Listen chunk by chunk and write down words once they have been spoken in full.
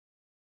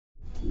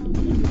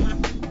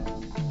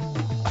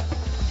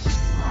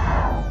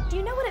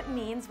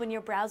when your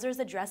browser's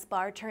address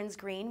bar turns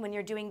green when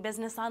you're doing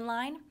business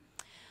online?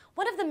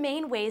 One of the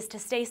main ways to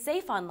stay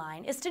safe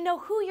online is to know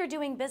who you're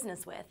doing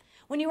business with.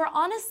 When you are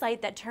on a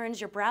site that turns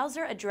your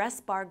browser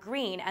address bar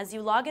green as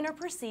you log in or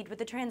proceed with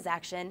the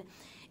transaction,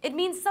 it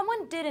means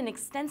someone did an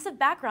extensive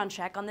background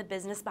check on the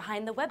business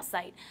behind the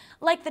website,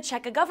 like the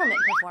check a government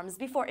performs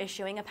before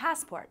issuing a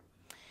passport.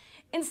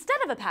 Instead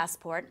of a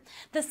passport,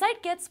 the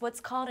site gets what's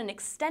called an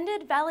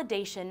Extended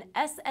Validation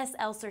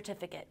SSL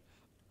certificate.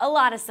 A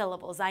lot of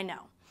syllables, I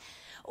know.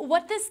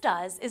 What this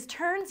does is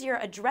turns your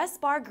address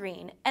bar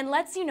green and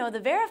lets you know the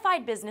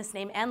verified business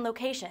name and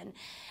location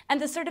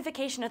and the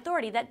certification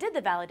authority that did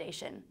the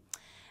validation.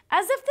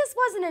 As if this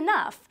wasn't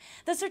enough,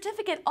 the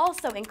certificate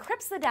also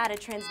encrypts the data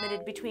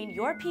transmitted between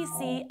your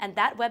PC and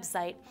that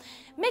website,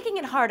 making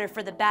it harder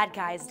for the bad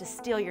guys to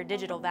steal your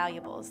digital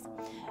valuables.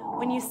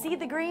 When you see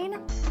the green,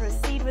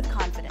 proceed with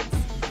confidence.